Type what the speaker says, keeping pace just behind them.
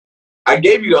I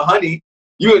gave you the honey.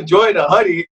 You enjoyed the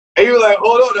honey. And you were like,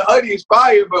 hold on, the honey is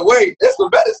fire, but wait, there's some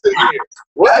medicine here.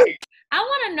 Wait. I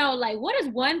want to know, like, what is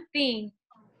one thing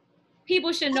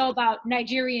people should know about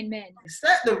Nigerian men?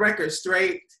 Set the record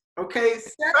straight, okay?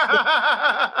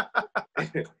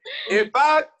 In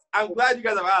fact, I'm glad you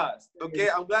guys have asked, okay?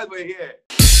 I'm glad we're here.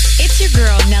 It's your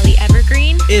girl, Nelly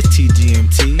Evergreen. It's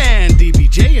TGMT. And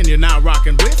DBJ, and you're now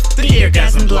rocking with the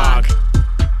Eargasm Blog.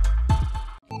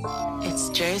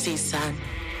 It's JerzeySon.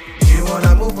 She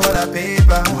wanna move for the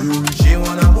paper. She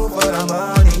wanna move for the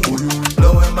money.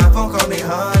 Blowing my phone, call me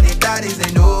honey. Daddy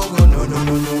say no, no.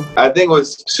 I think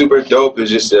what's super dope is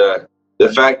just the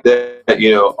fact that, you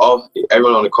know,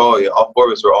 everyone on the call, all four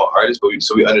of us are all artists, but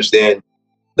we understand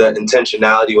the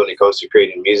intentionality when it comes to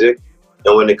creating music.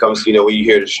 And when it comes to, you know, when you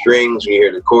hear the strings, when you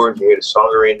hear the chords, when you hear the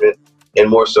song arrangement, and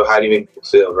more so, how do you make people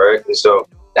feel, right? And so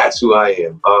that's who I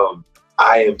am.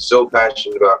 I am so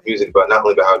passionate about music, but not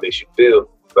only about how it makes you feel,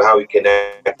 but how we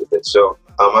connect with it. So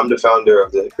I'm the founder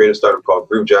of the creative startup called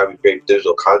Groove Drive. We create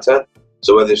digital content.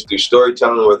 So whether it's through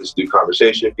storytelling, whether it's through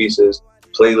conversation pieces,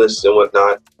 playlists and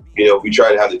whatnot, you know, we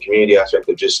try to have the community aspect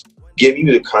of just give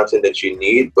you the content that you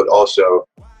need, but also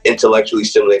intellectually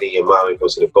stimulating your mind when it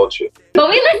comes to the culture.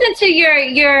 But we listened to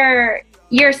your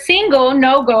single,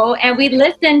 No Go, and we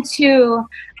listened to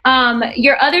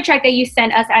your other track that you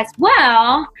sent us as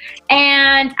well.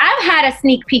 And I've had a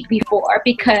sneak peek before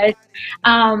because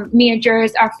me and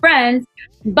Jerz are friends,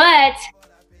 but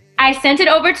I sent it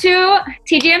over to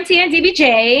TGMT and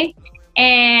DBJ.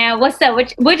 And what's up?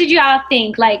 What did you all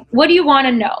think? Like, what do you want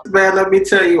to know? Man, let me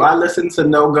tell you, I listened to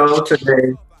No Go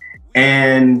today,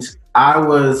 and I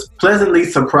was pleasantly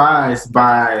surprised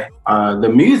by the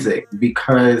music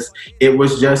because it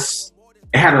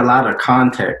had a lot of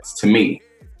context to me.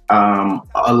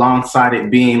 Alongside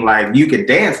it being like, you could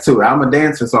dance to it. I'm a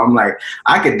dancer, so I'm like,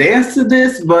 I could dance to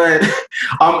this, but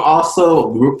I'm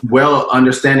also well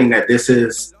understanding that this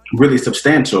is really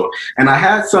substantial. And I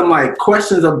had some like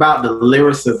questions about the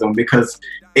lyricism because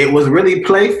it was really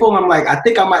playful. I'm like, I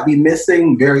think I might be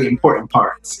missing very important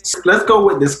parts. Let's go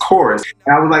with this chorus.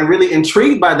 And I was like really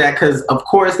intrigued by that because of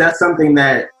course that's something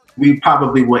that we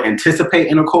probably would anticipate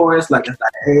in a chorus. Like it's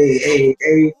like, hey, hey,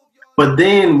 hey. But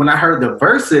then when I heard the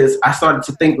verses, I started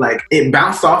to think like it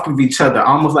bounced off of each other,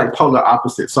 almost like polar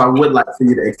opposites. So I would like for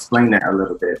you to explain that a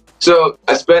little bit. So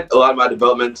I spent a lot of my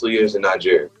developmental years in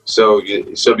Nigeria. So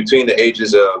between the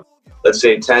ages of, let's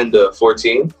say 10 to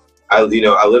 14, I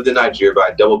lived in Nigeria,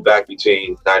 but I doubled back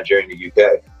between Nigeria and the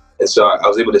UK. And so I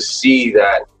was able to see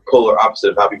that polar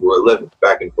opposite of how people were living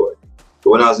back and forth.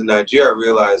 But when I was in Nigeria, I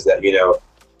realized that, we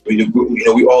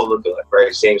all look alike,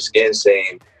 right? Same skin,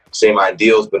 same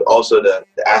ideals, but also the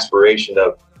aspiration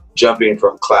of jumping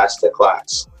from class to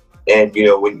class. And,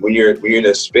 when you're in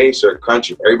a space or a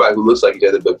country, everybody who looks like each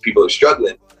other, but people are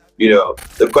struggling,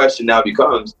 the question now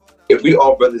becomes, if we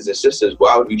all brothers and sisters,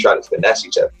 why would we try to finesse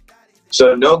each other?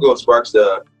 So No-Go sparks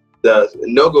that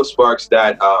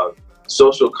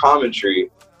social commentary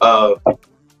of,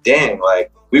 dang,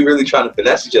 like, we really trying to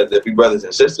finesse each other if we brothers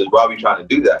and sisters, why are we trying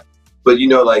to do that? But,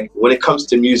 when it comes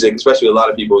to music, especially a lot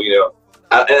of people,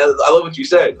 and I love what you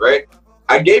said, right?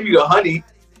 I gave you the honey,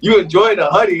 you enjoyed the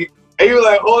honey, and you were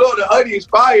like, hold on, the honey is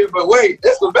fire, but wait,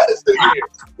 there's some medicine here.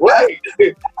 Wait,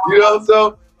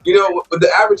 so, with the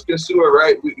average consumer,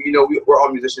 right? We're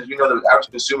all musicians. We know that the average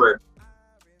consumer,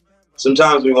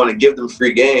 sometimes we want to give them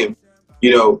free game,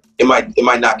 it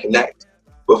might not connect.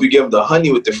 But if we give them the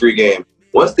honey with the free game,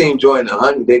 once they enjoy the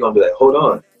honey, they're going to be like, hold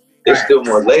on, there's still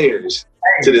more layers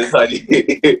to this honey.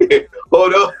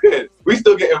 Hold on, we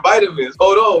still getting vitamins.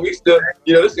 Hold on, we still,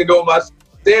 this can go in my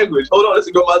sandwich. Hold on, this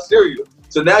can go in my cereal.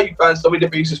 So now you find so many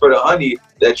different uses for the honey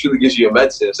that truly gives you a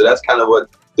medicine. So that's kind of what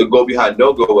the goal behind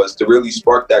No-Go was, to really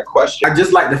spark that question. I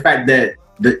just like the fact that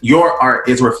your art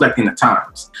is reflecting the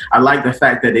times. I like the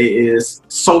fact that it is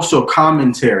social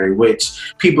commentary,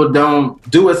 which people don't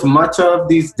do as much of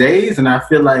these days. And I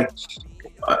feel like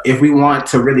if we want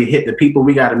to really hit the people,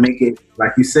 we got to make it,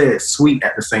 like you said, sweet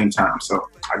at the same time. So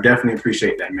I definitely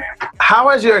appreciate that, man. How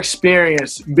has your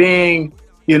experience being,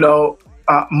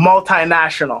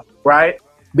 multinational, right?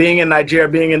 Being in Nigeria,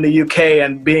 being in the UK,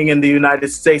 and being in the United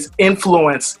States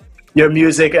influence your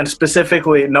music, and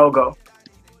specifically No-Go?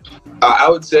 I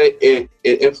would say it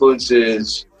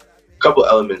influences a couple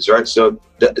elements, right? So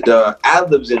the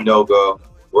ad-libs in No-Go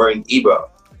were in Igbo,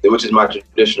 which is my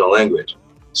traditional language.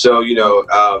 So,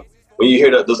 when you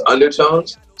hear those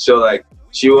undertones, so like,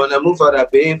 she wanna move for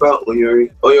that babe out,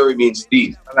 Oyori means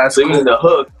thief. So even in the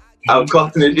hook, I'm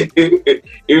calling it,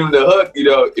 even the hook,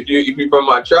 if you're from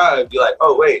my tribe, you're like,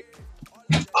 oh wait,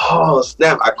 oh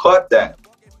snap, I caught that.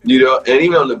 And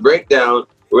even on the breakdown,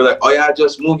 we're like, oh yeah,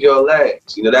 just move your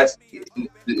legs. You know, that's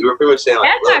we're pretty much saying like,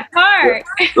 that's my part.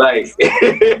 Like,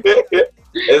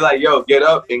 it's like, yo, get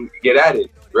up and get at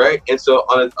it, right? And so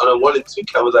on a 1 and 2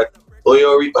 count, was like, oh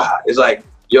yo, it's like,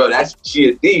 yo, that's she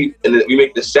a thief, and then we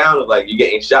make the sound of like you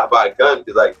getting shot by a gun,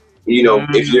 because like, you know,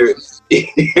 if you're,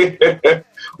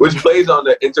 which plays on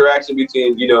the interaction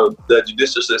between, you know, the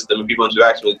judicial system and people's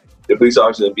interaction with the police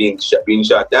officers being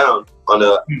shot down on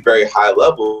a very high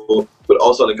level, but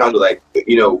also on the kind of like,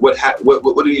 you know, what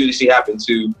do you usually see happen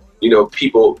to, you know,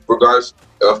 people regardless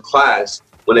of class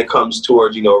when it comes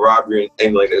towards, you know, robbery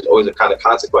and like there's always a kind of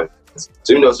consequence.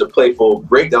 So, you know, it's a playful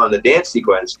breakdown in the dance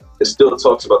sequence. It still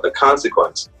talks about the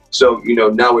consequence. So, you know,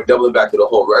 now we're doubling back to the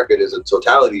whole record as a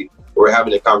totality. We're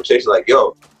having a conversation like,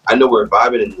 yo, I know we're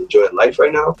vibing and enjoying life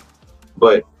right now,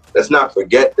 but let's not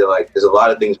forget that like there's a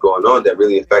lot of things going on that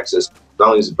really affects us, not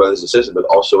only as brothers and sisters, but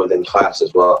also within class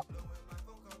as well.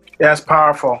 Yeah, it's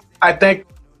powerful. I think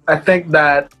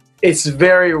that it's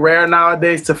very rare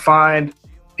nowadays to find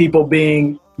people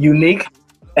being unique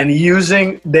and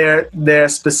using their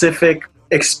specific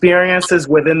experiences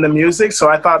within the music. So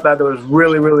I thought that it was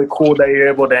really, really cool that you're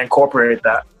able to incorporate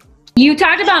that. You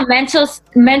talked about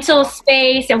mental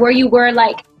space and where you were.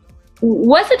 Like,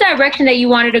 what's the direction that you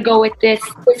wanted to go with this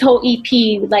whole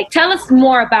EP? Like, tell us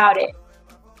more about it.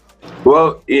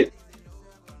 Well,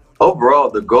 overall,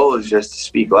 the goal is just to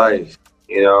speak life.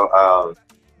 You know,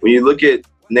 when you look at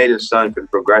Native Son for the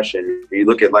progression, you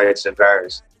look at Lights in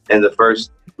Paris, and the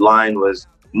first line was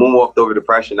moonwalked over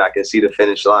depression, I can see the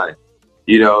finish line.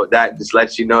 You know, that just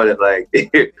lets you know that like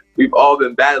we've all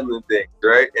been battling things,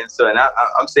 right? And so,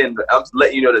 I'm saying, I'm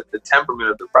letting you know that the temperament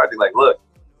of the project, like, look,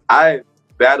 I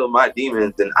battled my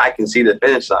demons and I can see the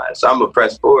finish line. So I'm gonna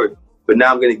press forward, but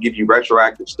now I'm gonna give you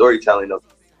retroactive storytelling of,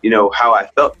 you know, how I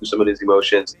felt through some of these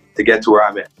emotions to get to where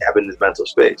I'm at, having this mental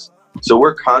space. So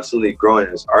we're constantly growing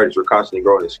as artists, we're constantly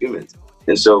growing as humans.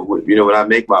 And so, you know, when I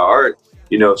make my art,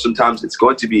 you know, sometimes it's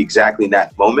going to be exactly in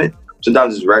that moment.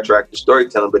 Sometimes it's retroactive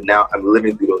storytelling, but now I'm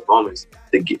living through those moments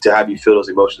to have you feel those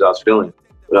emotions I was feeling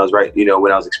when I was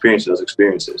when I was experiencing those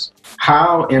experiences.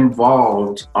 How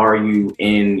involved are you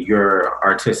in your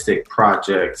artistic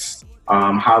projects?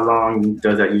 How long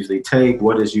does that usually take?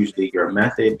 What is usually your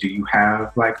method? Do you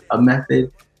have like a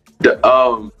method?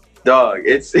 Dog,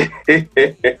 it's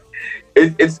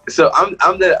it's so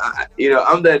I'm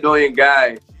the annoying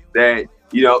guy that,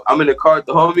 you know, I'm in the car with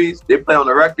the homies, they play on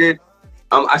the record,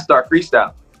 I start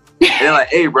freestyle. And they're like,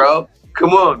 hey bro,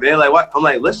 come on, man. Like, what? I'm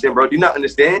like, listen, bro, do you not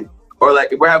understand? Or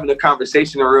like, if we're having a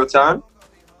conversation in real time,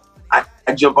 I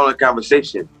jump on a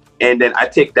conversation and then I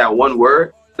take that one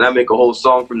word and I make a whole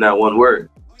song from that one word.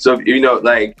 So, you know,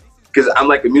 like, because I'm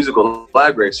like a musical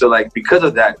library. So like, because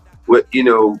of that, you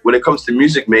know, when it comes to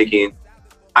music making,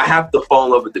 I have to fall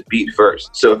in love with the beat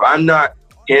first. So if I'm not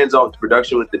hands-on with the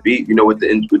production with the beat, you know, with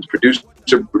the producer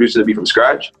the beat from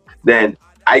scratch, then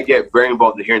I get very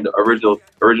involved in hearing the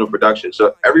original production.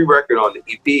 So every record on the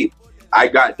EP, I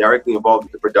got directly involved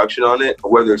with the production on it,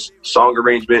 whether it's song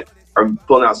arrangement or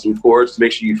pulling out some chords to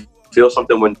make sure you feel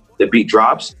something when the beat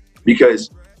drops, because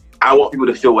I want people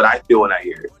to feel what I feel when I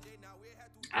hear it.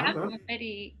 I'm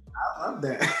ready. I love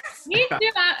that. Me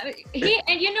too.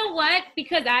 And you know what?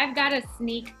 Because I've got a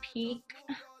sneak peek,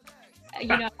 you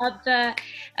know, of the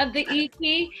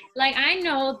EP. Like, I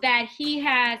know that he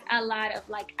has a lot of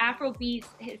like Afrobeats.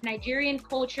 His Nigerian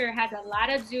culture has a lot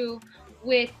to do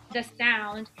with the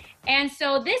sound, and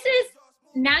so this is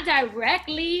not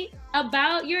directly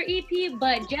about your EP,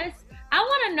 but just I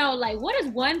want to know, like, what is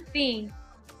one thing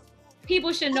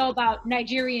people should know about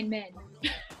Nigerian Men?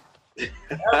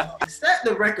 Set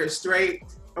the record straight,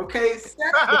 okay?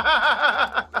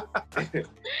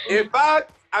 In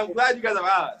fact, I'm glad you guys have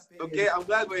asked. Okay, I'm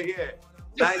glad we're here.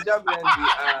 Nigerian Men,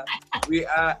 we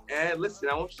are, and listen,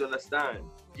 I want you to understand.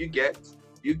 You get.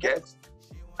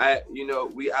 You know,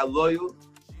 we are loyal.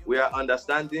 We are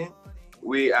understanding.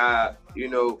 We are, you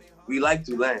know, we like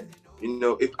to learn. You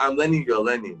know, if I'm learning, you're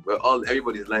learning.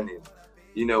 Everybody's learning.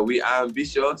 You know, we are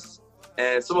ambitious.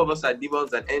 And some of us are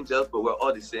demons and angels, but we're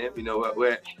all the same. You know,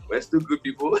 we're still good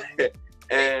people.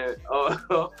 And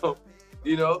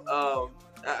you know,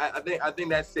 I think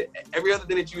that's it. Every other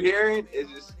thing that you're hearing is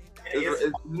just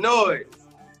it's noise.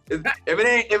 If it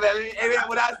ain't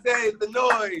what I say, it's the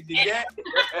noise. You get?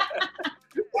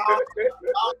 I'm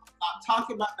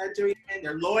talking about Nigerian men.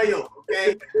 They're loyal,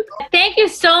 okay? Thank you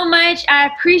so much. I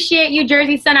appreciate you,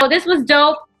 JerzeySon. Oh, this was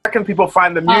dope. Where can people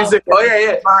find the music? Oh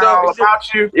yeah. So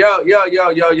about you.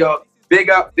 Yo. Big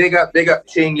up,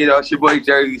 Ting. You know, it's your boy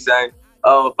JerzeySon.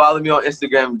 Follow me on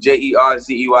Instagram,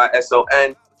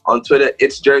 JerzeySon. On Twitter,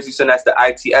 it's JerzeySon. That's the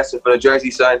ITS for the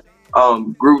JerzeySon.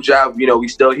 Groove Job, you know, we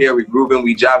still here. We grooving,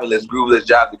 we jobbing. Let's groove, let's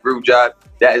job the Groove Job.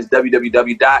 That is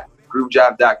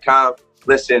www.groovejob.com.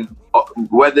 Listen,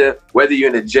 whether you're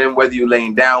in the gym, whether you're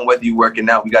laying down, whether you're working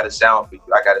out, we got a sound for you.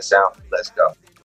 I got a sound. Let's go.